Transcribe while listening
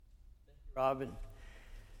Rob, and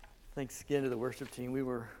thanks again to the worship team. We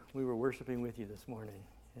were worshiping with you this morning,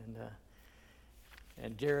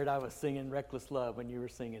 and Jared, I was singing "Reckless Love" when you were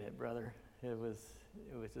singing it, brother. It was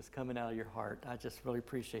just coming out of your heart. I just really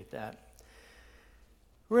appreciate that.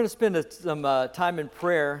 We're going to spend some time in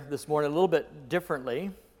prayer this morning, a little bit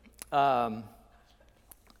differently.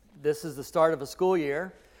 This is the start of a school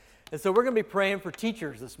year, and so we're going to be praying for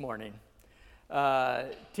teachers this morning.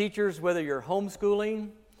 Teachers, whether you're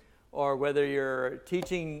homeschooling or whether you're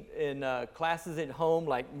teaching in classes at home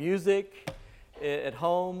like music at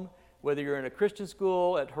home, whether you're in a Christian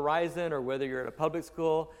school at Horizon or whether you're at a public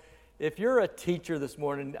school. If you're a teacher this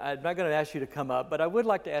morning, I'm not going to ask you to come up, but I would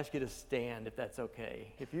like to ask you to stand if that's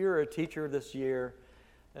okay. If you're a teacher this year,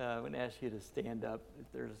 I'm going to ask you to stand up. If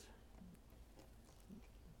there's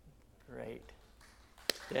great.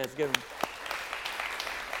 Yeah, it's good.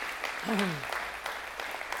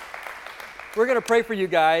 We're going to pray for you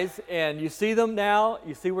guys, and you see them now,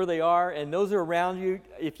 you see where they are, and those are around you.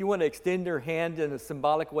 If you want to extend your hand in a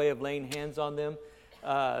symbolic way of laying hands on them,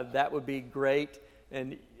 that would be great.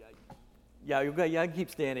 And yeah, you can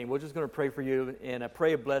keep standing. We're just going to pray for you and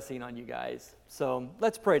pray a blessing on you guys. So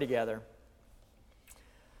let's pray together.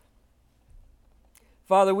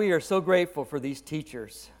 Father, we are so grateful for these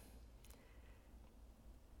teachers.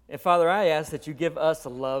 And Father, I ask that you give us a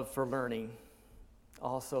love for learning.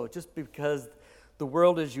 Also, just because the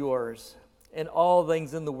world is yours and all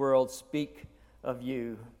things in the world speak of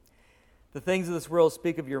you. The things of this world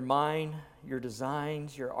speak of your mind, your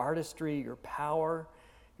designs, your artistry, your power,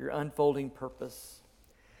 your unfolding purpose.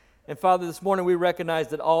 And Father, this morning we recognize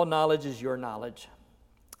that all knowledge is your knowledge.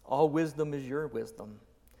 All wisdom is your wisdom.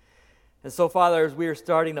 And so, Father, as we are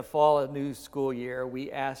starting to fall a new school year,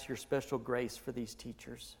 we ask your special grace for these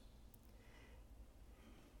teachers.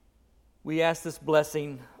 We ask this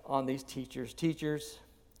blessing on these teachers. Teachers,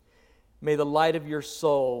 may the light of your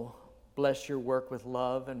soul bless your work with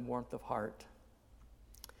love and warmth of heart.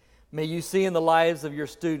 May you see in the lives of your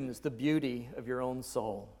students the beauty of your own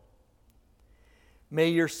soul. May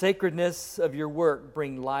your sacredness of your work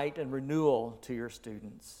bring light and renewal to your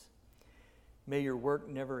students. May your work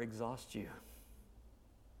never exhaust you.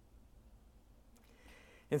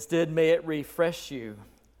 Instead, may it refresh you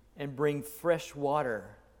and bring fresh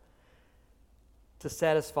water to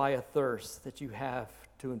satisfy a thirst that you have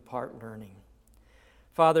to impart learning.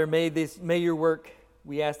 Father, may your work,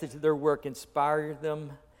 we ask that their work inspire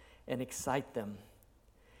them and excite them.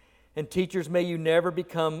 And teachers, may you never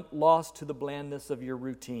become lost to the blandness of your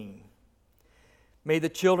routine. May the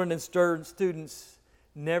children and students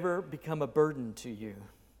never become a burden to you.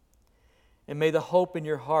 And may the hope in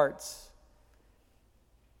your hearts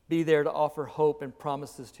be there to offer hope and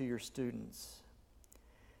promises to your students.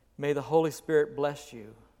 May the Holy Spirit bless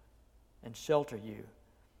you and shelter you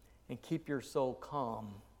and keep your soul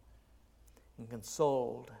calm and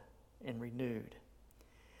consoled and renewed.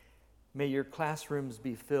 May your classrooms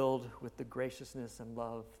be filled with the graciousness and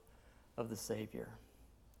love of the Savior.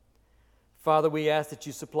 Father, we ask that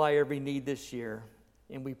you supply every need this year,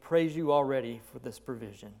 and we praise you already for this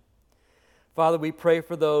provision. Father, we pray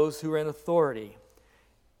for those who are in authority,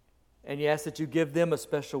 and you ask that you give them a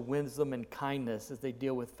special wisdom and kindness as they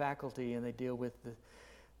deal with faculty and they deal with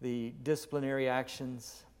the disciplinary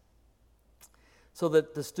actions, so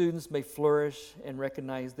that the students may flourish and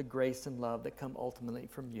recognize the grace and love that come ultimately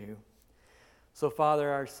from you. So,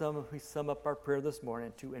 Father, we sum up our prayer this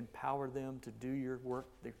morning to empower them to do your work,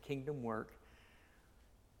 their kingdom work,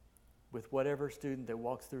 with whatever student that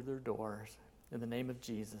walks through their doors. In the name of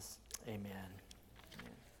Jesus, amen.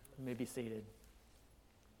 You may be seated.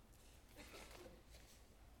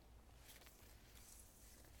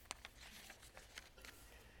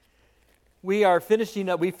 We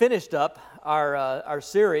finished up our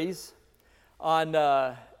series on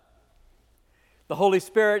the Holy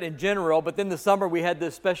Spirit in general, but then this summer we had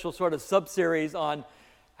this special sort of sub-series on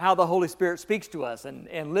how the Holy Spirit speaks to us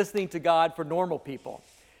and listening to God for normal people.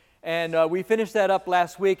 And we finished that up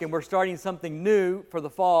last week, and we're starting something new for the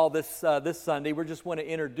fall this Sunday. We just want to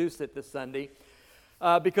introduce it this Sunday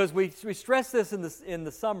because we stress this in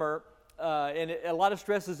the summer, and a lot of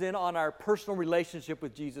stress is on our personal relationship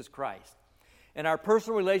with Jesus Christ. And our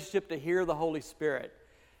personal relationship to hear the Holy Spirit.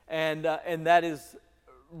 And that is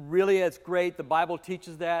really, it's great. The Bible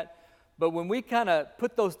teaches that. But when we kind of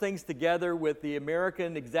put those things together with the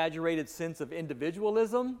American exaggerated sense of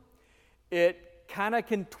individualism, it kind of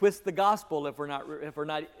can twist the gospel if we're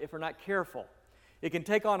not careful. It can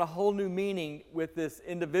take on a whole new meaning with this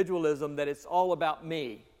individualism that it's all about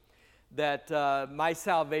me, that my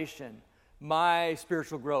salvation, my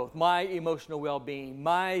spiritual growth, my emotional well-being,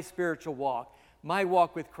 my spiritual walk, my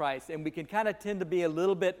walk with Christ. And we can kind of tend to be a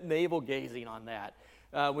little bit navel-gazing on that.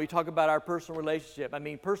 We talk about our personal relationship. I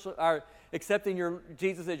mean, accepting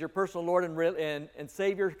Jesus as your personal Lord and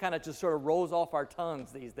Savior kind of just sort of rolls off our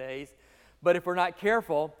tongues these days. But if we're not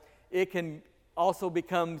careful, it can also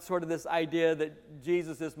become sort of this idea that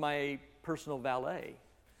Jesus is my personal valet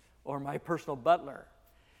or my personal butler.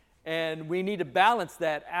 And we need to balance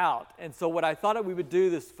that out. And so what I thought we would do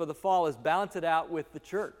this for the fall is balance it out with the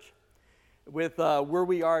church, with where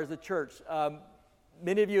we are as a church.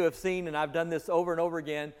 Many of you have seen, and I've done this over and over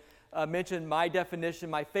again, mentioned my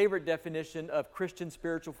favorite definition of Christian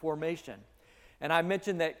spiritual formation. And I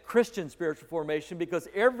mentioned that Christian spiritual formation because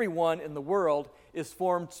everyone in the world is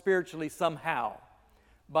formed spiritually somehow.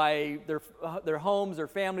 By their homes, their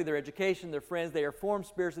family, their education, their friends, they are formed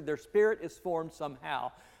spiritually. Their spirit is formed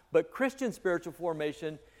somehow. But Christian spiritual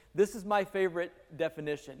formation, this is my favorite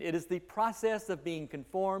definition. It is the process of being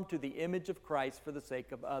conformed to the image of Christ for the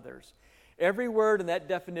sake of others. Every word in that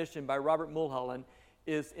definition by Robert Mulholland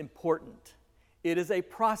is important. It is a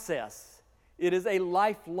process. It is a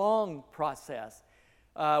lifelong process.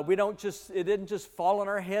 It didn't just fall on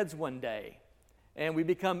our heads one day and we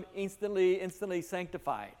become instantly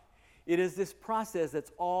sanctified. It is this process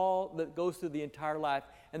that goes through the entire life,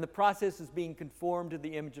 and the process is being conformed to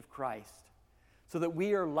the image of Christ so that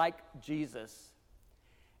we are like Jesus.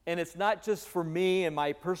 And it's not just for me and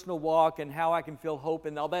my personal walk and how I can feel hope,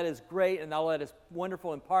 and all that is great and all that is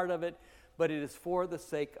wonderful and part of it, but it is for the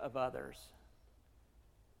sake of others.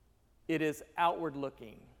 It is outward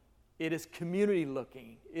looking. It is community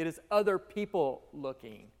looking. It is other people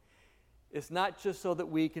looking. It's not just so that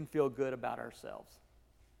we can feel good about ourselves.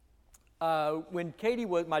 When Katie,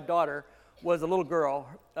 my daughter, was a little girl,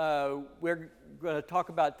 we're going to talk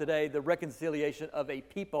about today the reconciliation of a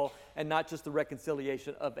people and not just the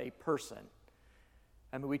reconciliation of a person.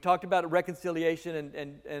 I mean, we talked about reconciliation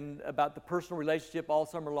and about the personal relationship all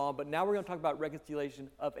summer long, but now we're going to talk about reconciliation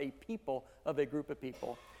of a people, of a group of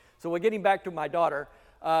people. So we're getting back to my daughter.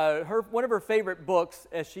 One of her favorite books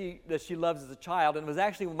that she loves as a child, and it was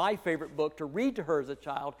actually my favorite book to read to her as a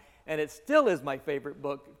child, and it still is my favorite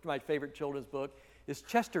book, my favorite children's book, is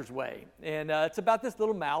Chester's Way. And it's about this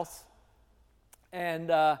little mouse, and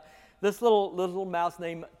this little mouse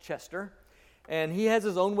named Chester, and he has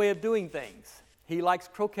his own way of doing things. He likes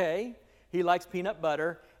croquet, he likes peanut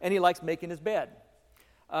butter, and he likes making his bed.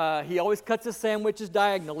 He always cuts his sandwiches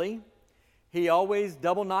diagonally. He always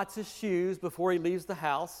double knots his shoes before he leaves the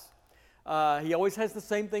house. He always has the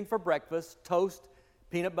same thing for breakfast: toast,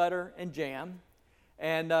 peanut butter, and jam.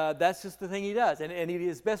 And that's just the thing he does. And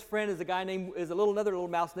his best friend is another little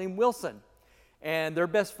mouse named Wilson. And they're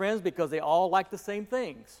best friends because they all like the same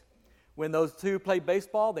things. When those two play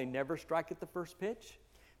baseball, they never strike at the first pitch.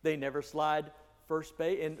 They never slide first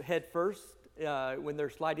base and head first when they're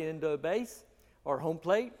sliding into a base or home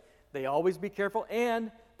plate. They always be careful,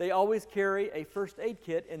 and they always carry a first aid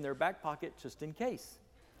kit in their back pocket just in case.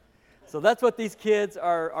 So that's what these kids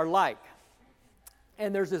are like.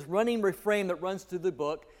 And there's this running refrain that runs through the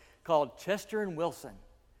book called Chester and Wilson.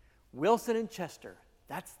 Wilson and Chester.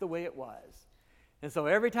 That's the way it was. And so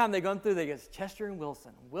every time they go through, they go, Chester and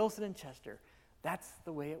Wilson, Wilson and Chester. That's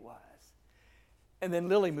the way it was. And then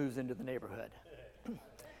Lily moves into the neighborhood.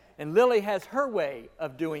 And Lily has her way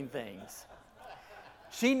of doing things.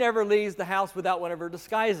 She never leaves the house without one of her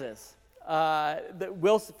disguises.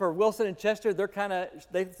 For Wilson and Chester,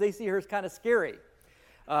 they see her as kind of scary.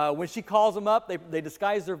 When she calls them up, they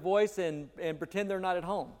disguise their voice and pretend they're not at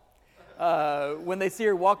home. When they see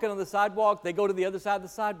her walking on the sidewalk, they go to the other side of the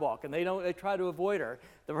sidewalk and they try to avoid her.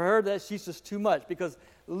 For her, that she's just too much, because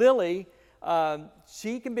Lily,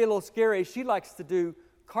 she can be a little scary. She likes to do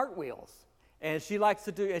cartwheels, and she likes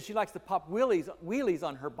to pop wheelies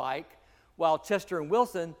on her bike. While Chester and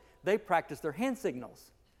Wilson, they practice their hand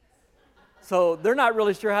signals. So they're not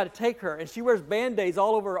really sure how to take her. And she wears Band-Aids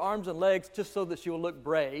all over her arms and legs just so that she will look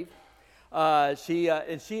brave. She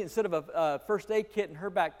instead of a first aid kit in her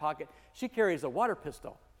back pocket, she carries a water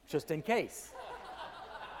pistol just in case.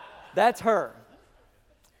 That's her.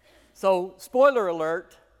 So, spoiler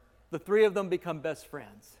alert, the three of them become best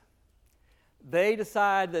friends. They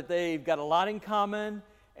decide that they've got a lot in common.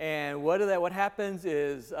 And what happens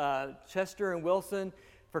is Chester and Wilson,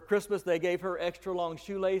 for Christmas, they gave her extra long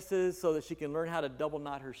shoelaces so that she can learn how to double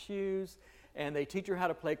knot her shoes. And they teach her how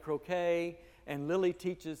to play croquet. And Lily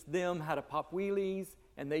teaches them how to pop wheelies.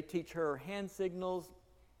 And they teach her hand signals.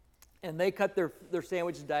 And they cut their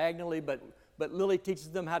sandwiches diagonally, but Lily teaches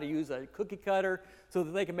them how to use a cookie cutter so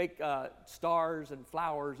that they can make stars and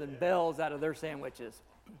flowers and bells out of their sandwiches.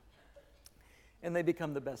 And they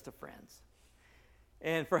become the best of friends.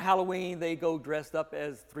 And for Halloween, they go dressed up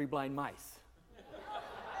as 3 blind mice.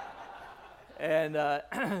 And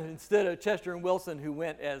instead of Chester and Wilson, who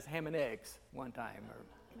went as ham and eggs one time, or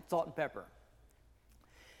salt and pepper.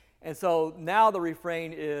 And so now the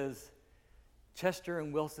refrain is Chester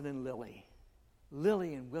and Wilson and Lily.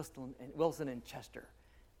 Lily and Wilson and Chester.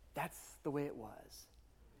 That's the way it was.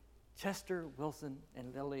 Chester, Wilson,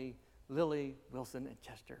 and Lily, Lily, Wilson, and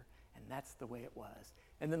Chester. And that's the way it was.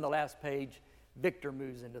 And then the last page, Victor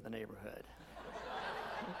moves into the neighborhood.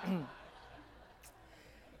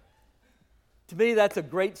 To me, that's a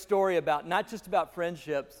great story about, not just about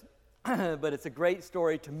friendships, but it's a great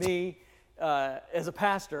story to me as a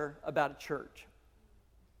pastor about a church.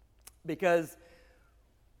 Because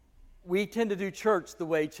we tend to do church the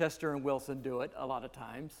way Chester and Wilson do it a lot of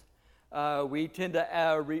times. We tend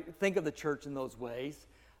to think of the church in those ways.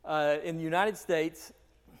 In the United States,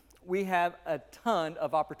 we have a ton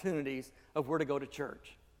of opportunities of where to go to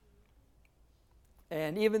church.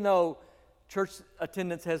 And even though church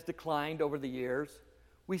attendance has declined over the years,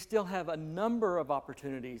 we still have a number of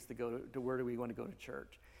opportunities to go to where do we want to go to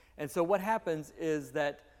church. And so what happens is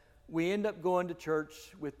that we end up going to church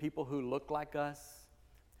with people who look like us,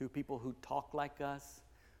 people who talk like us,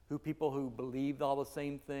 people who believe all the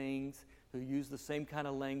same things, who use the same kind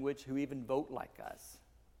of language, who even vote like us.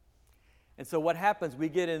 And so what happens, we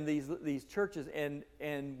get in these churches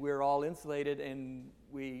and we're all insulated and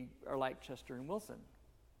we are like Chester and Wilson.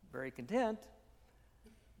 Very content,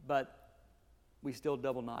 but we still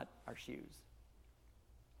double knot our shoes.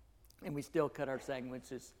 And we still cut our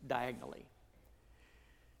sandwiches diagonally.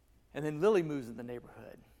 And then Lily moves in the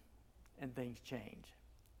neighborhood, and things change.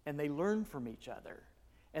 And they learn from each other,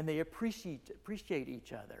 and they appreciate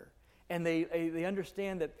each other. And they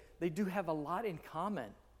understand that they do have a lot in common,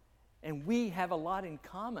 and we have a lot in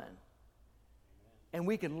common. And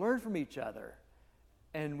we can learn from each other,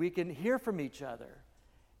 and we can hear from each other.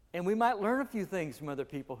 And we might learn a few things from other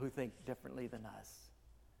people who think differently than us,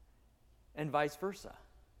 and vice versa.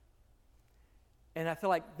 And I feel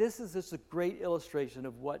like this is just a great illustration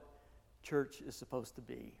of what church is supposed to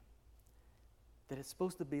be. That it's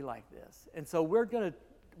supposed to be like this. And so we're going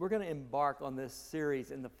to embark on this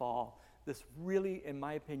series in the fall, this really, in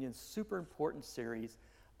my opinion, super important series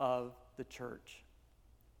of the church.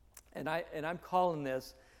 And I'm calling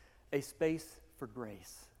this a space for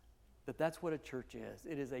grace. That's what a church is.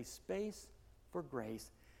 It is a space for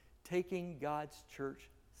grace, taking God's church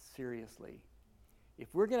seriously.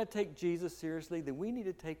 If we're going to take Jesus seriously, then we need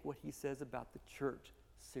to take what he says about the church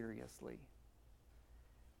seriously.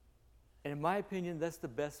 And in my opinion, that's the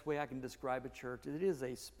best way I can describe a church. It is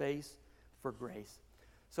a space for grace.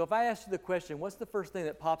 So if I ask you the question, what's the first thing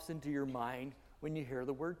that pops into your mind when you hear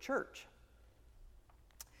the word church?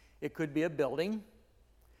 It could be a building.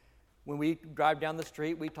 When we drive down the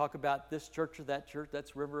street, we talk about this church or that church.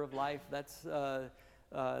 That's River of Life. That's the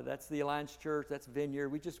Alliance Church. That's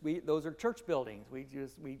Vineyard. Those are church buildings.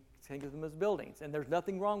 We think of them as buildings, and there's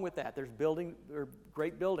nothing wrong with that. They're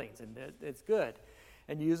great buildings, and it's good.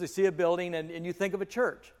 And you usually see a building, and you think of a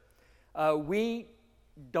church. We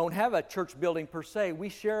don't have a church building per se. We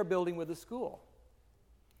share a building with a school,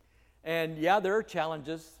 and yeah, there are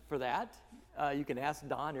challenges for that. You can ask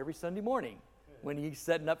Don every Sunday morning when he's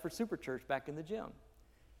setting up for Super Church back in the gym.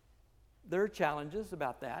 There are challenges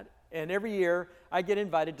about that. And every year, I get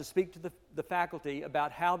invited to speak to the faculty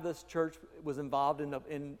about how this church was involved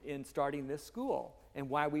in starting this school and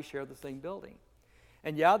why we share the same building.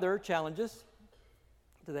 And yeah, there are challenges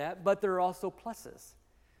to that, but there are also pluses.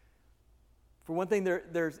 For one thing,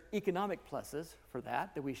 there's economic pluses for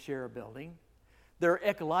that we share a building. There are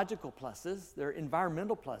ecological pluses. There are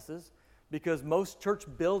environmental pluses, because most church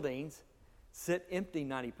buildings sit empty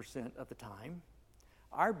 90% of the time.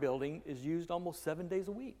 Our building is used almost 7 days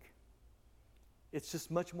a week. It's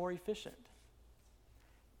just much more efficient.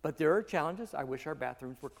 But there are challenges. I wish our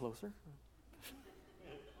bathrooms were closer.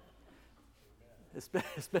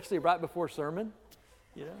 Especially right before sermon.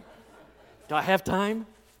 You know? Do I have time?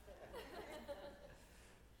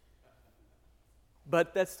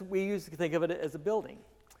 But we usually think of it as a building.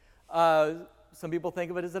 Some people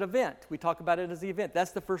think of it as an event. We talk about it as the event.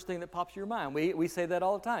 That's the first thing that pops in your mind. We say that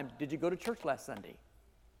all the time. Did you go to church last Sunday?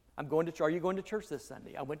 I'm going to church. Are you going to church this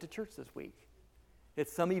Sunday? I went to church this week.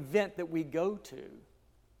 It's some event that we go to,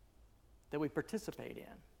 that we participate in.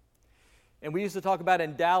 And we used to talk about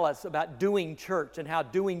in Dallas about doing church, and how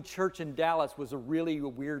doing church in Dallas was a really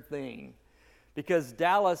weird thing. Because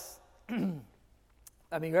Dallas,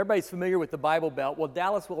 everybody's familiar with the Bible Belt. Well,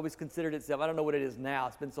 Dallas will always considered itself, I don't know what it is now,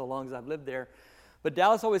 it's been so long as I've lived there, but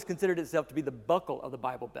Dallas always considered itself to be the buckle of the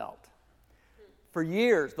Bible Belt. For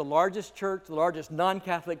years, the largest church, the largest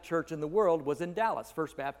non-Catholic church in the world was in Dallas,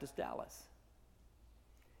 First Baptist Dallas.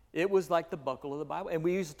 It was like the buckle of the Bible. And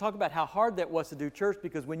we used to talk about how hard that was to do church,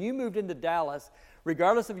 because when you moved into Dallas,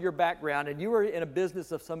 regardless of your background, and you were in a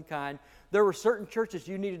business of some kind, there were certain churches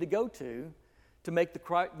you needed to go to make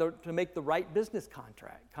the right business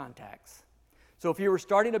contacts. So if you were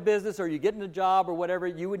starting a business or you're getting a job or whatever,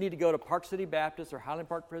 you would need to go to Park City Baptist or Highland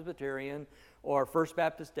Park Presbyterian or First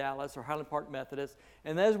Baptist Dallas or Highland Park Methodist,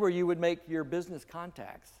 and that's where you would make your business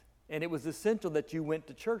contacts. And it was essential that you went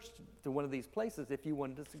to church to one of these places if you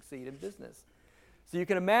wanted to succeed in business. So you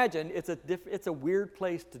can imagine it's a weird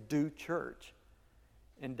place to do church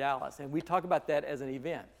in Dallas, and we talk about that as an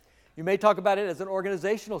event. You may talk about it as an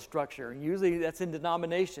organizational structure, and usually that's in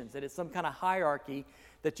denominations, that it's some kind of hierarchy,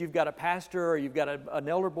 that you've got a pastor or you've got an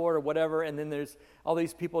elder board or whatever, and then there's all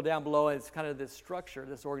these people down below, and it's kind of this structure,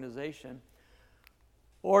 this organization.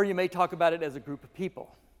 Or you may talk about it as a group of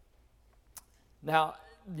people. Now,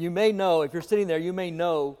 you may know, if you're sitting there, you may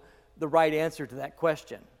know the right answer to that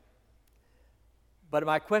question. But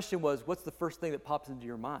my question was, what's the first thing that pops into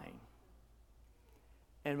your mind?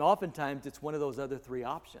 And oftentimes, it's one of those other three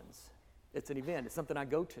options. It's an event. It's something I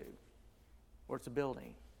go to. Or it's a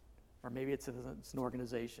building. Or maybe it's an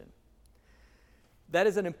organization. That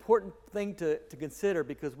is an important thing to consider,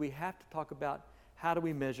 because we have to talk about, how do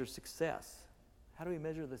we measure success? How do we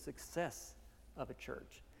measure the success of a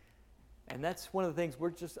church? And that's one of the things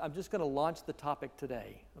I'm just going to launch the topic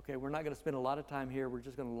today. Okay, we're not going to spend a lot of time here. We're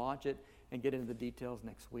just going to launch it and get into the details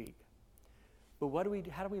next week. But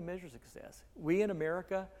how do we measure success? We in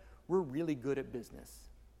America, we're really good at business.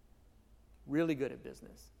 Really good at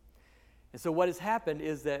business. And so what has happened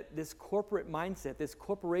is that this corporate mindset, this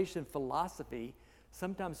corporation philosophy,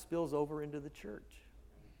 sometimes spills over into the church.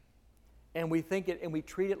 And we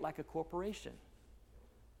treat it like a corporation.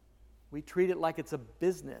 We treat it like it's a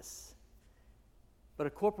business. But a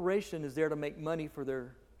corporation is there to make money for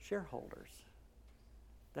their shareholders.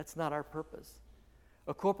 That's not our purpose.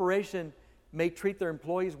 A corporation may treat their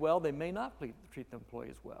employees well, they may not treat the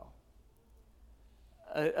employees well.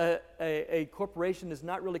 A corporation is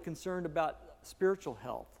not really concerned about spiritual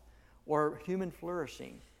health or human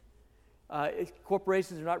flourishing.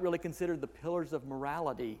 Corporations are not really considered the pillars of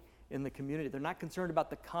morality in the community. They're not concerned about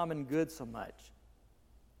the common good so much.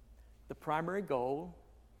 The primary goal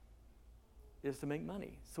is to make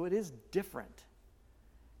money. So it is different.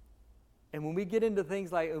 And when we get into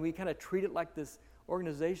things like, we kind of treat it like this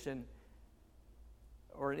organization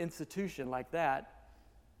or an institution like that,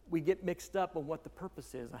 we get mixed up on what the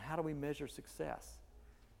purpose is and how do we measure success.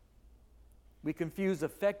 We confuse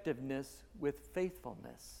effectiveness with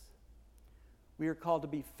faithfulness. We are called to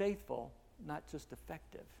be faithful, not just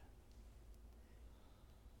effective.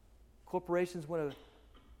 Corporations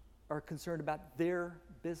are concerned about their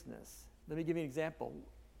business. Let me give you an example.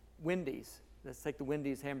 Wendy's. Let's take the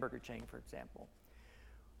Wendy's hamburger chain, for example.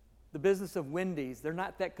 The business of Wendy's, they're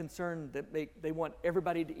not that concerned that they want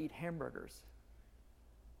everybody to eat hamburgers.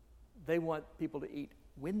 They want people to eat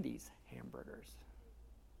Wendy's hamburgers.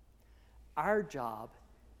 Our job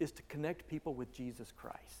is to connect people with Jesus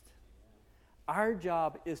Christ. Our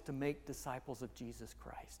job is to make disciples of Jesus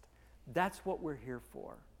Christ. That's what we're here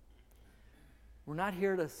for. We're not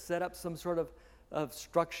here to set up some sort of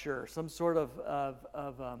structure, some sort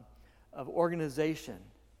of organization.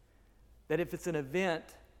 That if it's an event,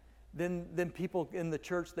 then people in the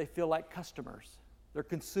church, they feel like customers. They're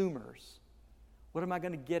consumers. What am I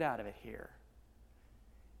going to get out of it here?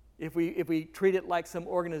 If we treat it like some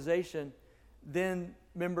organization, then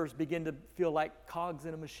members begin to feel like cogs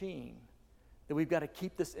in a machine. That we've got to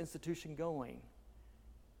keep this institution going.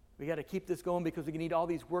 We got to keep this going because we need all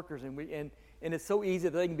these workers, and it's so easy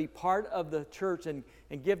that they can be part of the church and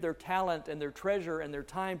give their talent and their treasure and their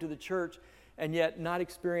time to the church, and yet not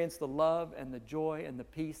experience the love and the joy and the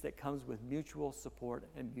peace that comes with mutual support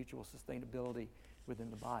and mutual sustainability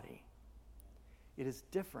within the body. It is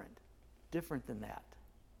different than that.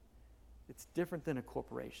 It's different than a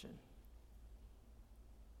corporation.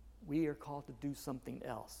 We are called to do something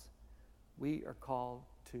else. We are called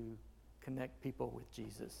to connect people with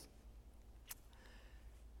Jesus.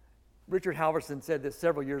 Richard Halverson said this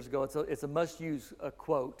several years ago. It's a must-use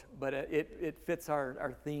quote, but it fits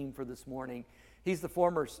our theme for this morning. He's the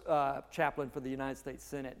former chaplain for the United States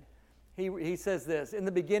Senate. He says this: in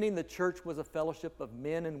the beginning, the church was a fellowship of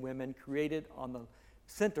men and women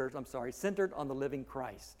centered on the living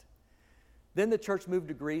Christ. Then the church moved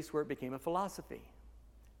to Greece, where it became a philosophy.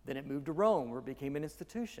 Then it moved to Rome, where it became an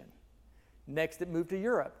institution. Next, it moved to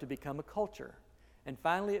Europe to become a culture. And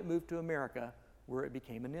finally, it moved to America, where it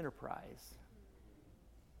became an enterprise.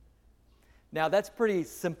 Now, that's pretty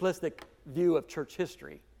simplistic view of church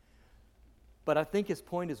history, but I think his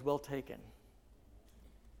point is well taken.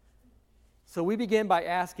 So we begin by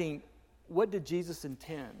asking, what did Jesus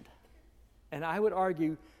intend? And I would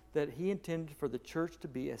argue that he intended for the church to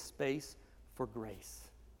be a space for grace.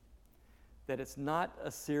 That it's not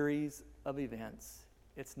a series of events.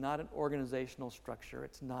 It's not an organizational structure.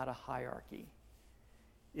 It's not a hierarchy.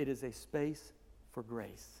 It is a space for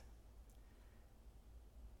grace.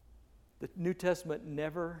 The New Testament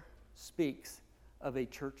never speaks of a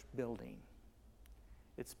church building.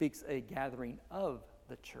 It speaks a gathering of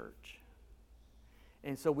the church.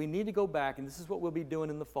 And so we need to go back, and this is what we'll be doing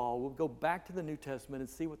in the fall. We'll go back to the New Testament and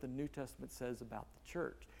see what the New Testament says about the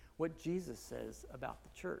church, what Jesus says about the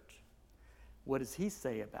church. What does he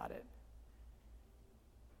say about it?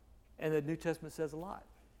 And the New Testament says a lot.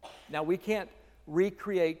 Now, we can't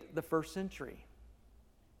recreate the first century,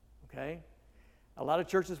 okay? A lot of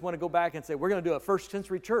churches want to go back and say, we're going to do a first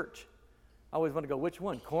century church. I always want to go, which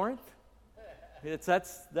one? Corinth?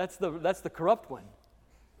 That's the corrupt one.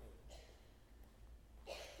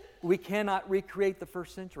 We cannot recreate the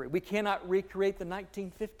first century. We cannot recreate the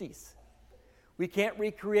 1950s. We can't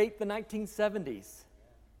recreate the 1970s.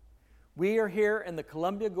 We are here in the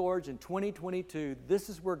Columbia Gorge in 2022. This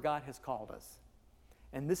is where God has called us.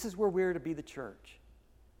 And this is where we're to be the church.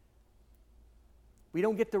 We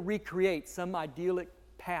don't get to recreate some idyllic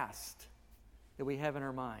past that we have in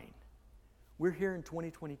our mind. We're here in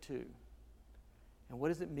 2022. And what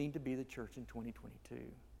does it mean to be the church in 2022?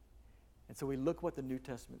 And so we look what the New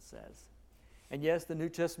Testament says. And yes, the New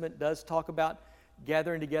Testament does talk about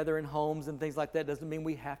gathering together in homes and things like that. Doesn't mean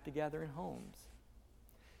we have to gather in homes.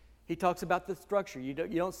 He talks about the structure. You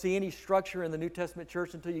don't see any structure in the New Testament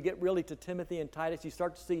church until you get really to Timothy and Titus. You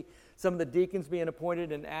start to see some of the deacons being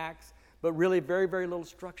appointed in Acts, but really very, very little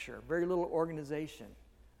structure, very little organization.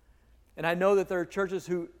 And I know that there are churches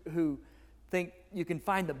who think you can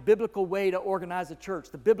find the biblical way to organize a church,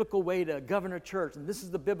 the biblical way to govern a church, and this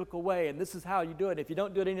is the biblical way, and this is how you do it. If you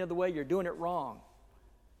don't do it any other way, you're doing it wrong.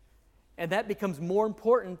 And that becomes more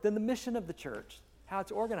important than the mission of the church, how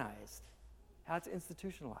it's organized, how it's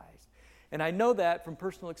institutionalized. And I know that from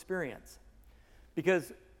personal experience,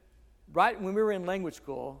 because right when we were in language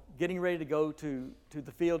school, getting ready to go to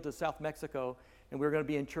the field to South Mexico, and we were going to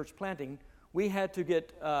be in church planting, we had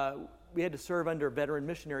to serve under veteran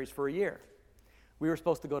missionaries for a year. We were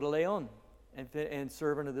supposed to go to Leon and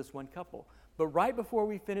serve under this one couple. But right before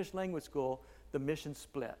we finished language school, the mission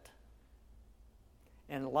split.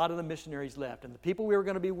 And a lot of the missionaries left. And the people we were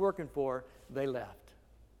going to be working for, they left.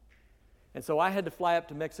 And so I had to fly up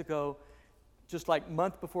to Mexico just like a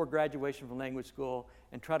month before graduation from language school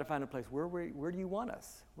and try to find a place. Where do you want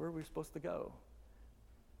us? Where are we supposed to go?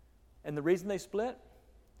 And the reason they split?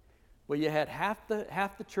 Well, you had half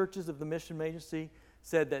the churches of the mission agency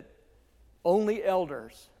said that only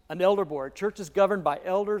elders, an elder board. Church is governed by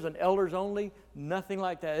elders and elders only. Nothing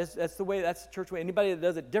like that. That's the church way. Anybody that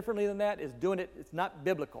does it differently than that is doing it. It's not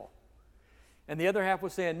biblical. And the other half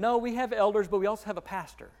was saying, no, we have elders, but we also have a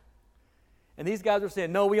pastor. And these guys were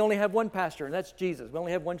saying, no, we only have one pastor, and that's Jesus. We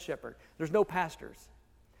only have one shepherd. There's no pastors.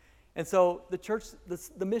 And so the church,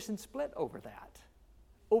 the mission split over that,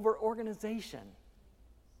 over organization.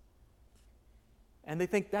 And they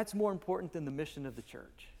think that's more important than the mission of the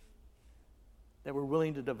church, that we're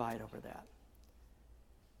willing to divide over that.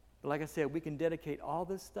 But like I said, we can dedicate all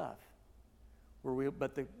this stuff,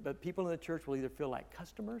 but people in the church will either feel like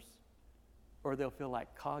customers or they'll feel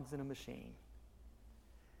like cogs in a machine.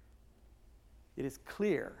 It is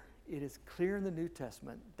clear in the New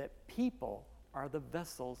Testament that people are the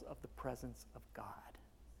vessels of the presence of God.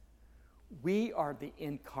 We are the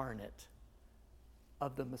incarnate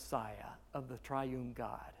of the Messiah, of the triune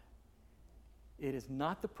God. It is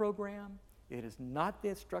not the program. It is not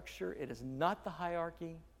the structure. It is not the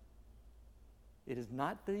hierarchy. It is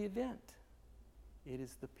not the event. It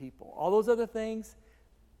is the people. All those other things,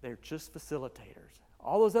 they're just facilitators.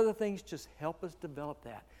 All those other things just help us develop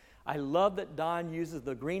that. I love that Don uses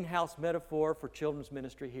the greenhouse metaphor for children's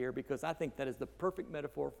ministry here, because I think that is the perfect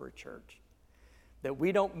metaphor for a church. That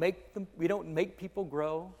we don't make people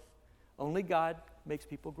grow. Only God makes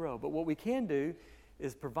people grow. But what we can do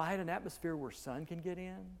is provide an atmosphere where sun can get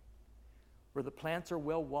in, where the plants are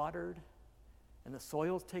well watered and the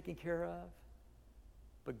soil's taken care of,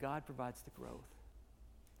 but God provides the growth.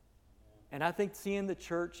 And I think seeing the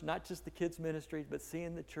church, not just the kids' ministries, but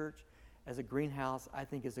seeing the church as a greenhouse, I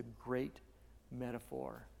think is a great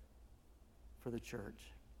metaphor for the church.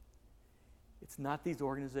 It's not these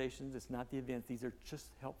organizations, it's not the events, these are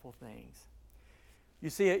just helpful things. You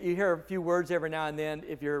see it, you hear a few words every now and then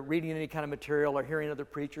if you're reading any kind of material or hearing other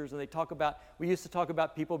preachers, and they talk about, we used to talk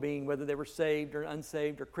about people being, whether they were saved or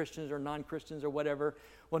unsaved or Christians or non-Christians or whatever.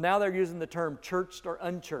 Well, now they're using the term churched or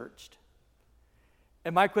unchurched.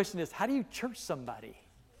 And my question is, how do you church somebody?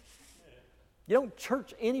 You don't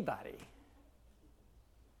church anybody.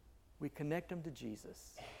 We connect them to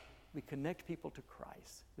Jesus. We connect people to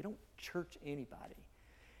Christ. We don't church anybody.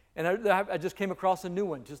 And I just came across a new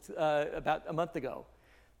one just about a month ago,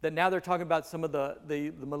 that now they're talking about some of the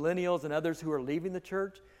millennials and others who are leaving the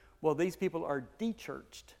church. Well, these people are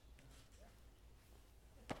de-churched.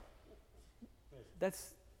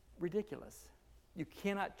 That's ridiculous. You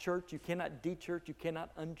cannot church, you cannot de-church, you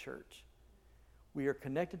cannot unchurch. We are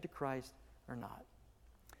connected to Christ or not.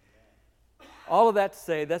 All of that to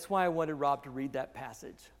say, that's why I wanted Rob to read that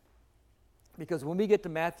passage. Because when we get to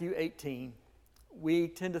Matthew 18, we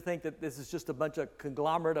tend to think that this is just a bunch of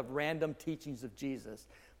conglomerate of random teachings of Jesus,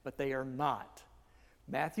 but they are not.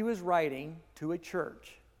 Matthew is writing to a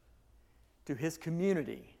church, to his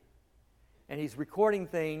community, and he's recording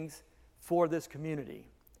things for this community.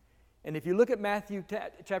 And if you look at Matthew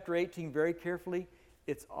chapter 18 very carefully,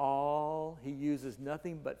 he uses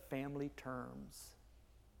nothing but family terms.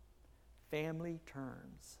 Family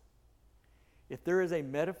terms. If there is a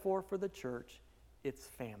metaphor for the church, it's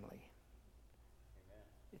family.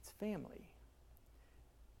 It's family.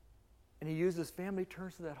 And he uses family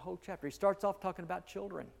terms for that whole chapter. He starts off talking about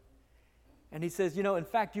children. And he says, in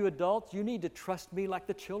fact, you adults, you need to trust me like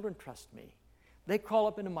the children trust me. They crawl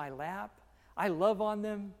up into my lap. I love on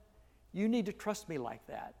them. You need to trust me like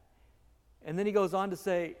that. And then he goes on to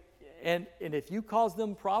say, and if you cause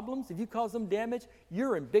them problems, if you cause them damage,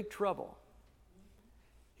 you're in big trouble.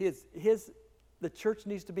 The church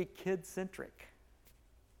needs to be kid-centric.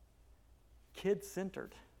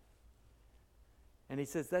 Kid-centered. And he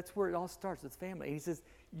says that's where it all starts, with family. And he says,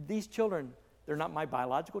 these children, they're not my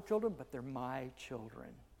biological children, but they're my children.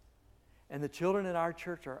 And the children in our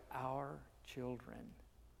church are our children.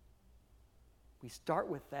 We start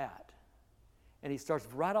with that. And he starts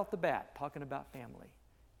right off the bat talking about family.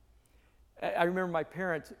 I remember my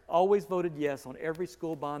parents always voted yes on every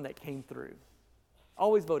school bond that came through.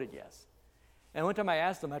 Always voted yes. And one time I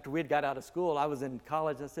asked him, after we had got out of school, I was in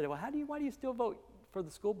college, I said, well, why do you still vote for the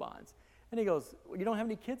school bonds? And he goes, well, you don't have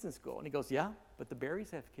any kids in school. And he goes, yeah, but the Berries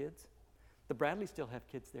have kids. The Bradleys still have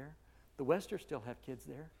kids there. The Westers still have kids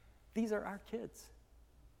there. These are our kids.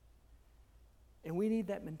 And we need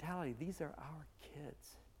that mentality. These are our kids.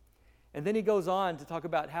 And then he goes on to talk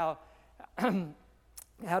about how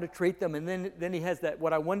to treat them. And then he has that,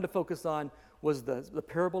 what I wanted to focus on was the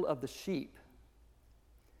parable of the sheep.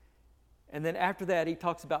 And then after that, he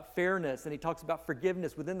talks about fairness and he talks about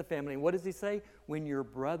forgiveness within the family. And what does he say? When your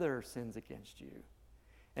brother sins against you.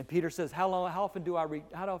 And Peter says, how often do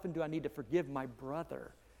I need to forgive my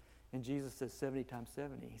brother? And Jesus says 70 times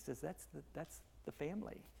 70. He says that's the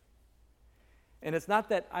family. And it's not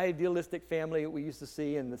that idealistic family that we used to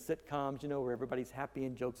see in the sitcoms, where everybody's happy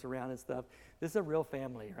and jokes around and stuff. This is a real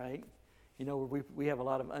family, right? We have a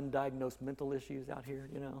lot of undiagnosed mental issues out here,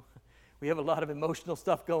 We have a lot of emotional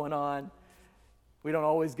stuff going on. We don't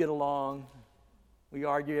always get along. We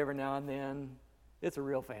argue every now and then. It's a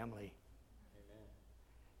real family. Amen.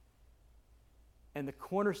 And the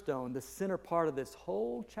cornerstone, the center part of this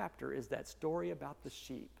whole chapter is that story about the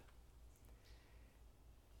sheep.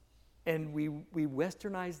 And we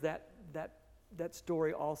westernize that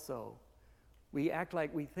story also. We act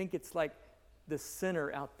like we think it's like the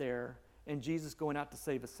sinner out there and Jesus going out to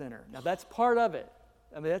save a sinner. Now that's part of it.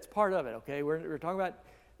 That's part of it, okay? We're talking about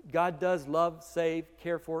God does love, save,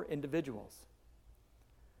 care for individuals.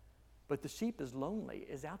 But the sheep is lonely,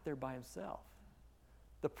 is out there by himself.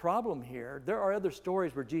 The problem here, there are other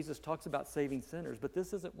stories where Jesus talks about saving sinners, but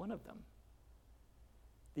this isn't one of them.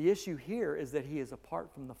 The issue here is that he is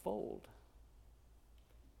apart from the fold.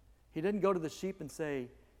 He doesn't go to the sheep and say,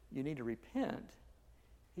 you need to repent.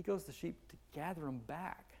 He goes to the sheep to gather them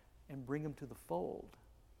back and bring them to the fold.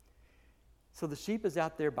 So the sheep is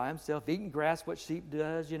out there by himself, eating grass, what sheep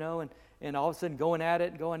does, and all of a sudden going at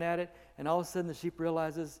it, and all of a sudden the sheep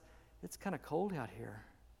realizes, it's kind of cold out here.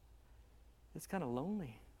 It's kind of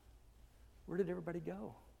lonely. Where did everybody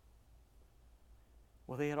go?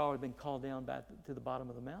 Well, they had already been called down back to the bottom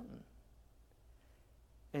of the mountain.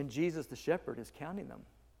 And Jesus, the shepherd, is counting them.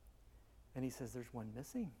 And he says, there's one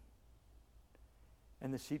missing.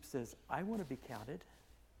 And the sheep says, I want to be counted.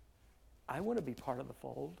 I want to be part of the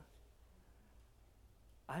fold.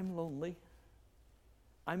 I'm lonely.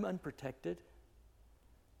 I'm unprotected.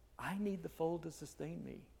 I need the fold to sustain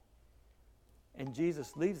me. And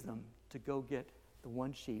Jesus leaves them to go get the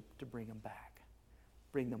one sheep to bring them back.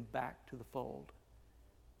 bring them back to the fold.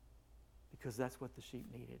 Because that's what the sheep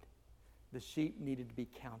needed. The sheep needed to be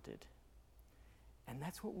counted. And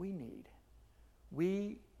that's what we need.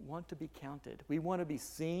 We want to be counted. We want to be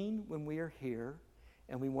seen when we are here,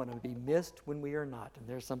 and we want to be missed when we are not. And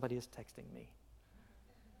there's somebody who's texting me.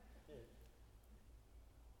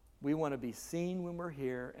 We want to be seen when we're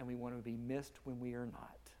here, and we want to be missed when we are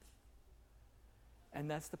not. And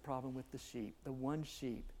that's the problem with the sheep. The one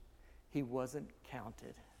sheep, he wasn't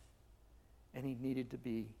counted, and he needed to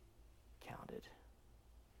be counted.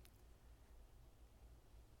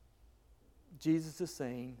 Jesus is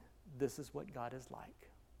saying, this is what God is like.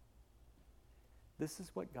 This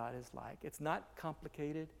is what God is like. It's not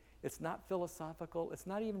complicated. It's not philosophical. It's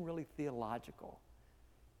not even really theological.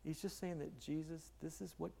 He's just saying that Jesus, this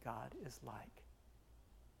is what God is like.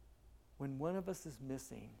 When one of us is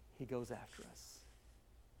missing, he goes after us.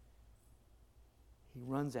 He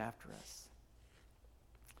runs after us.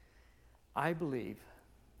 I believe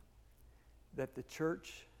that the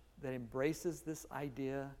church that embraces this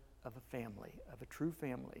idea of a family, of a true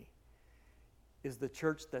family, is the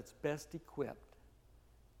church that's best equipped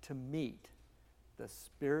to meet the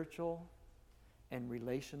spiritual and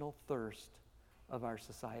relational thirst of our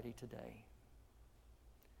society today.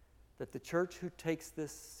 That the church who takes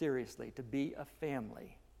this seriously, to be a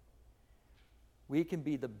family, we can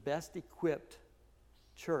be the best equipped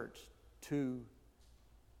church to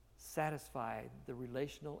satisfy the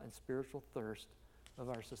relational and spiritual thirst of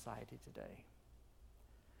our society today.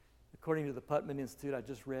 According to the Putnam Institute, I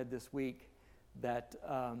just read this week that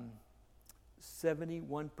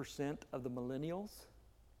 71% of the millennials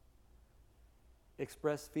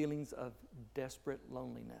express feelings of desperate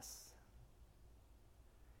loneliness.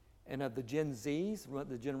 And of the Gen Zs,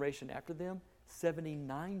 the generation after them,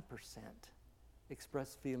 79%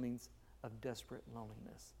 express feelings of desperate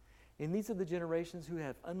loneliness. And these are the generations who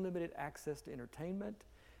have unlimited access to entertainment.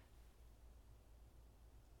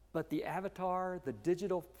 But the avatar, the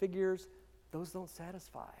digital figures, those don't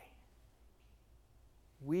satisfy.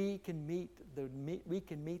 We can meet the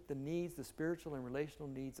needs, the spiritual and relational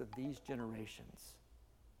needs of these generations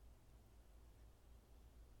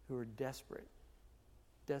who are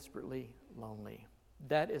desperately lonely.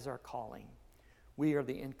 That is our calling. We are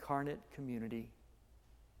the incarnate community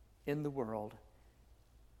in the world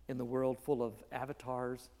full of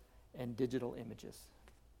avatars and digital images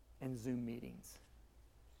and Zoom meetings.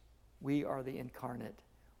 We are the incarnate.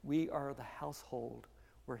 We are the household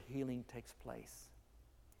where healing takes place.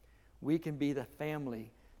 We can be the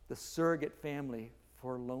family, the surrogate family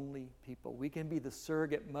for lonely people. We can be the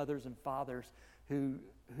surrogate mothers and fathers who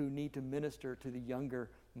need to minister to the younger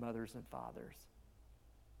mothers and fathers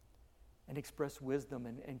and express wisdom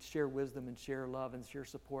and share wisdom and share love and share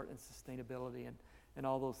support and sustainability and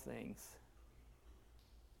all those things.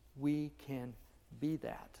 We can be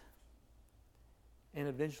that and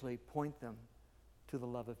eventually point them to the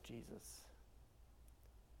love of Jesus.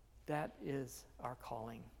 That is our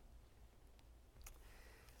calling.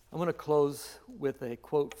 I'm going to close with a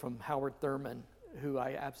quote from Howard Thurman, who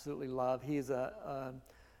I absolutely love. He's a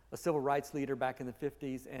civil rights leader back in the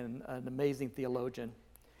 50s and an amazing theologian.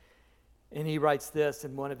 And he writes this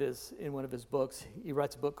in one of his books. He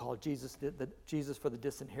writes a book called Jesus for the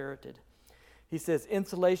Disinherited. He says,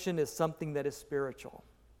 "Insulation is something that is spiritual.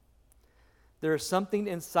 There is something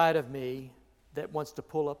inside of me that wants to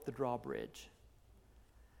pull up the drawbridge.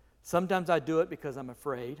 Sometimes I do it because I'm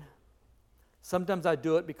afraid. Sometimes I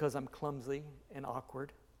do it because I'm clumsy and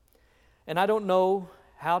awkward. And I don't know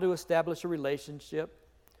how to establish a relationship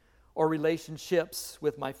or relationships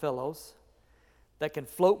with my fellows that can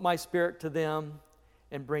float my spirit to them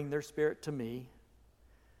and bring their spirit to me.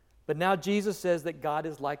 But now Jesus says that God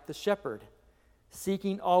is like the shepherd,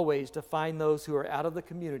 seeking always to find those who are out of the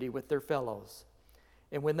community with their fellows.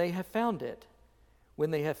 And when they have found it,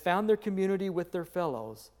 when they have found their community with their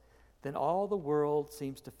fellows, then all the world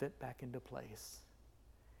seems to fit back into place.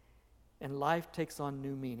 And life takes on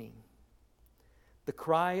new meaning. The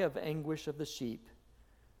cry of anguish of the sheep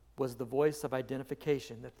was the voice of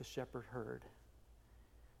identification that the shepherd heard.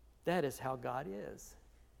 That is how God is,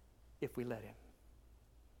 if we let him."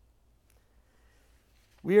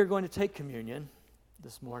 We are going to take communion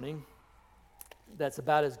this morning. That's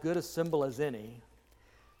about as good a symbol as any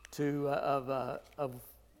of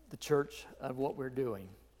the church, of what we're doing.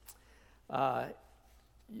 I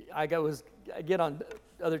get on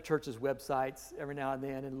other churches' websites every now and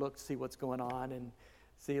then and look to see what's going on and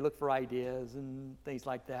look for ideas and things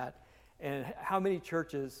like that. And how many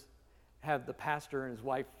churches have the pastor and his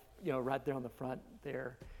wife, right there on the front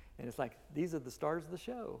there, and it's like, these are the stars of the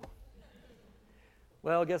show.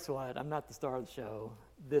 Well, guess what? I'm not the star of the show.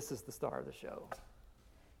 This is the star of the show.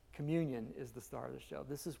 Communion is the star of the show.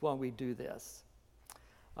 This is why we do this.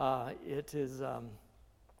 It is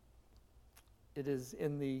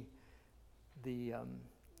in the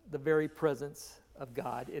very presence of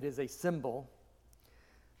God. It is a symbol,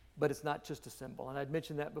 but it's not just a symbol. And I'd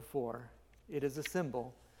mentioned that before. It is a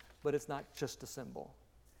symbol, but it's not just a symbol.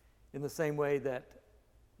 In the same way that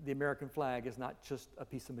the American flag is not just a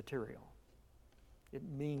piece of material. It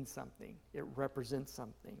means something. It represents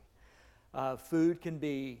something. Food can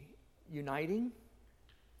be uniting.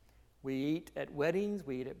 We eat at weddings,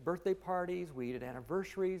 we eat at birthday parties, we eat at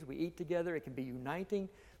anniversaries, we eat together. It can be uniting,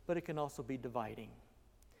 but it can also be dividing.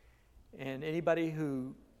 And anybody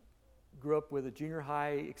who grew up with a junior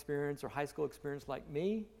high experience or high school experience like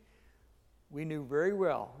me, we knew very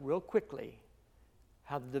well, real quickly,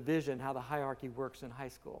 how the division, how the hierarchy works in high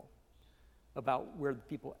school about where the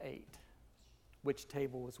people ate, which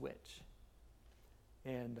table was which.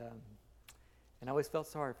 And I always felt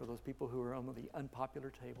sorry for those people who were on the unpopular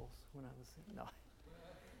tables when I was, no.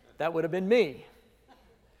 That would have been me.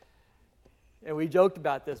 And we joked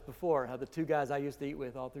about this before, how the two guys I used to eat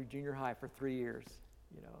with all through junior high for 3 years,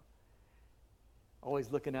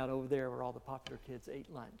 always looking out over there where all the popular kids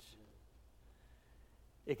ate lunch.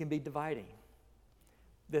 It can be dividing.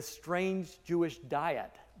 This strange Jewish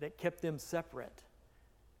diet that kept them separate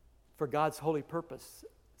for God's holy purpose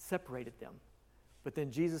separated them. But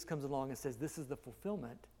then Jesus comes along and says, this is the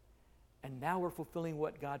fulfillment. And now we're fulfilling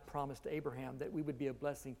what God promised to Abraham, that we would be a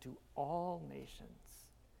blessing to all nations.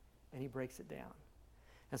 And he breaks it down.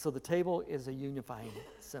 And so the table is a unifying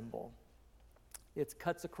symbol. It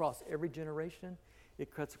cuts across every generation.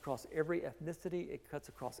 It cuts across every ethnicity. It cuts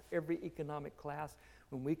across every economic class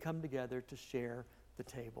when we come together to share the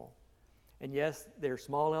table. And yes, they're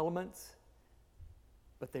small elements,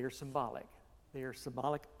 but they are symbolic. They are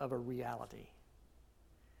symbolic of a reality.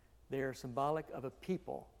 They are symbolic of a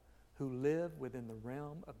people who live within the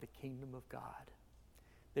realm of the kingdom of God.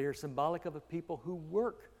 They are symbolic of a people who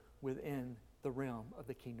work within the realm of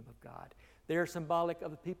the kingdom of God. They are symbolic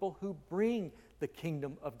of the people who bring the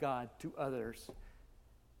kingdom of God to others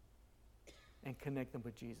and connect them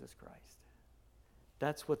with Jesus Christ.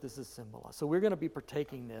 That's what this is symbol of. So we're going to be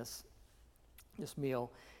partaking this meal.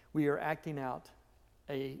 We are acting out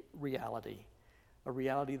a reality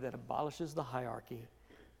that abolishes the hierarchy,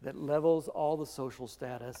 that levels all the social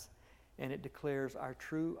status, and it declares our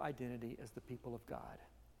true identity as the people of God.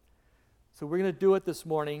 So we're going to do it this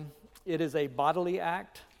morning. It is a bodily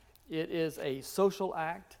act, it is a social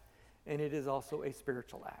act, and it is also a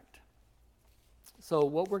spiritual act. So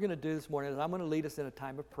what we're going to do this morning is I'm going to lead us in a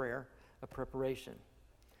time of prayer, of preparation.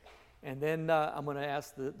 And then I'm going to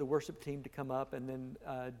ask the worship team to come up, and then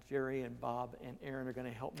Jerry and Bob and Aaron are going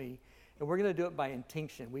to help me. And we're going to do it by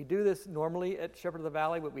intinction. We do this normally at Shepherd of the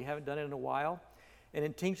Valley, but we haven't done it in a while. And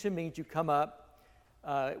intinction means you come up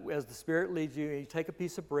as the Spirit leads you, and you take a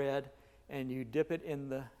piece of bread, and you dip it in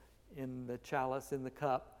the chalice, in the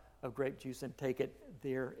cup of grape juice, and take it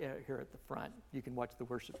there here at the front. You can watch the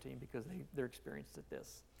worship team because they're experienced at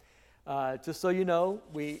this. Just so you know,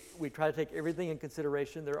 we try to take everything in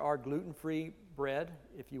consideration. There are gluten-free bread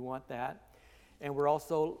if you want that. And we're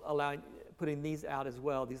also putting these out as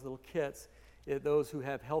well, these little kits. Those who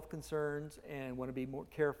have health concerns and want to be more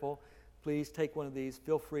careful, please take one of these.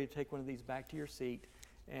 Feel free to take one of these back to your seat,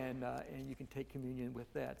 and you can take communion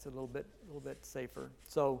with that. It's a little bit safer.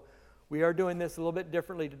 So we are doing this a little bit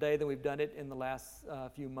differently today than we've done it in the last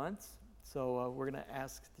few months. So we're going to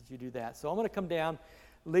ask that you do that. So I'm going to come down,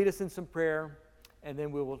 lead us in some prayer, and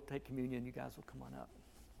then we will take communion. You guys will come on up.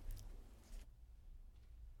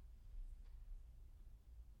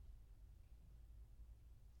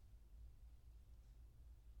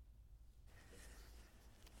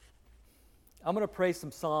 I'm going to pray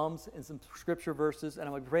some Psalms and some scripture verses, and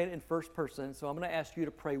I'm going to pray it in first person. So I'm going to ask you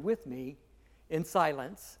to pray with me in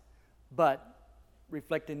silence, but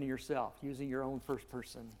reflecting to yourself, using your own first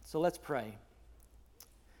person. So let's pray.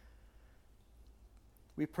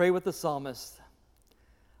 We pray with the psalmist,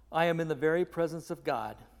 I am in the very presence of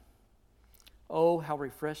God. Oh, how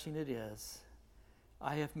refreshing it is.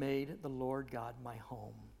 I have made the Lord God my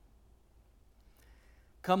home.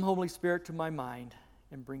 Come, Holy Spirit, to my mind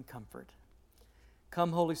and bring comfort.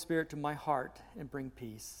 Come, Holy Spirit, to my heart and bring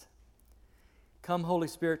peace. Come, Holy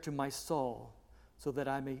Spirit, to my soul so that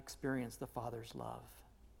I may experience the Father's love.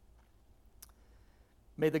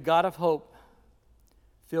 May the God of hope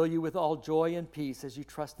fill you with all joy and peace as you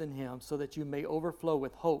trust in Him, so that you may overflow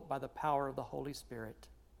with hope by the power of the Holy Spirit.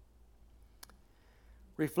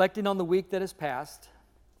 Reflecting on the week that has passed,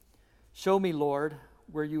 show me, Lord,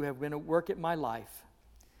 where you have been at work in my life,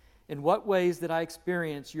 In what ways did I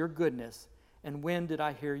experience your goodness, and when did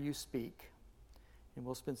I hear you speak? And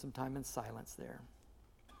we'll spend some time in silence there.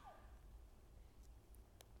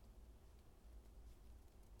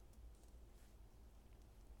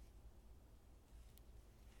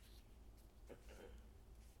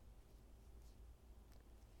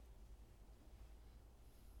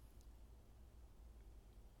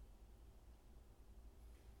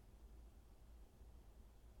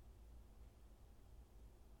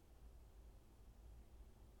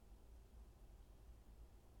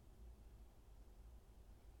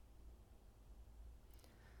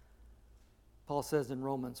 Paul says in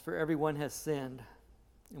Romans, "For everyone has sinned,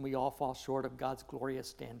 and we all fall short of God's glorious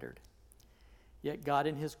standard. Yet God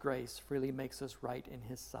in his grace freely makes us right in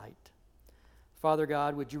his sight." Father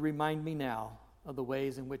God, would you remind me now of the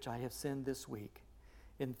ways in which I have sinned this week,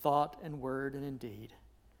 in thought and word and in deed.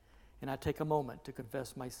 And I take a moment to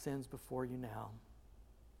confess my sins before you now.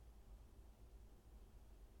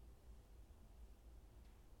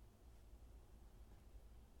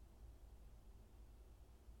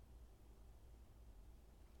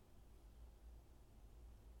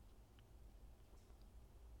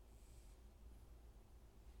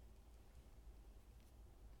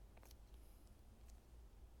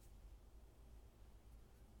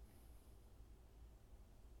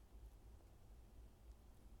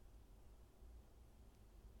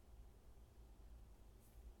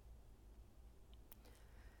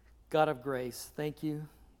 God of grace, thank you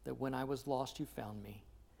that when I was lost, you found me.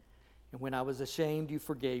 And when I was ashamed, you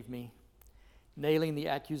forgave me. Nailing the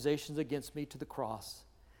accusations against me to the cross,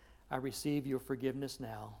 I receive your forgiveness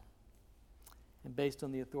now. And based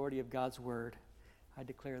on the authority of God's word, I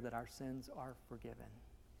declare that our sins are forgiven.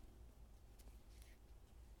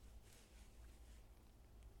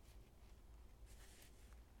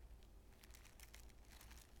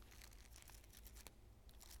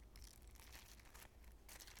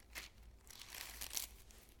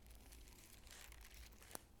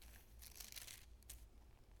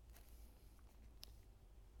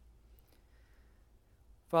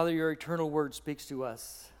 Father, your eternal word speaks to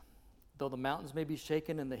us. Though the mountains may be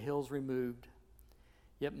shaken and the hills removed,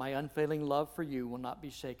 yet my unfailing love for you will not be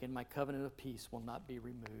shaken. My covenant of peace will not be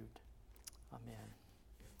removed. Amen.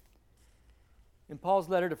 In Paul's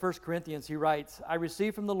letter to 1 Corinthians, he writes, "I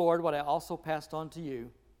received from the Lord what I also passed on to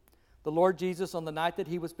you. The Lord Jesus, on the night that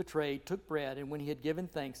he was betrayed, took bread, and when he had given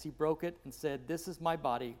thanks, he broke it and said, 'This is my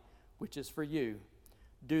body, which is for you.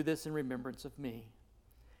 Do this in remembrance of me.'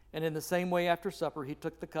 And in the same way, after supper, he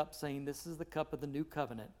took the cup, saying, 'This is the cup of the new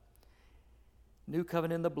covenant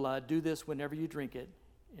in the blood. Do this whenever you drink it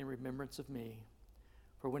in remembrance of me.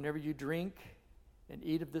 For whenever you drink and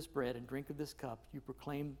eat of this bread and drink of this cup, you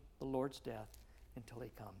proclaim the Lord's death until he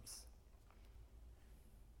comes.'"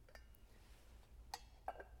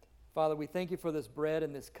 Father, we thank you for this bread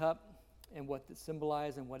and this cup and what it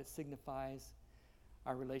symbolizes and what it signifies,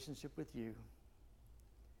 our relationship with you.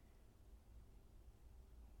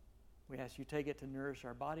 We ask you take it to nourish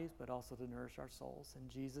our bodies, but also to nourish our souls. In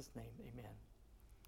Jesus' name, amen.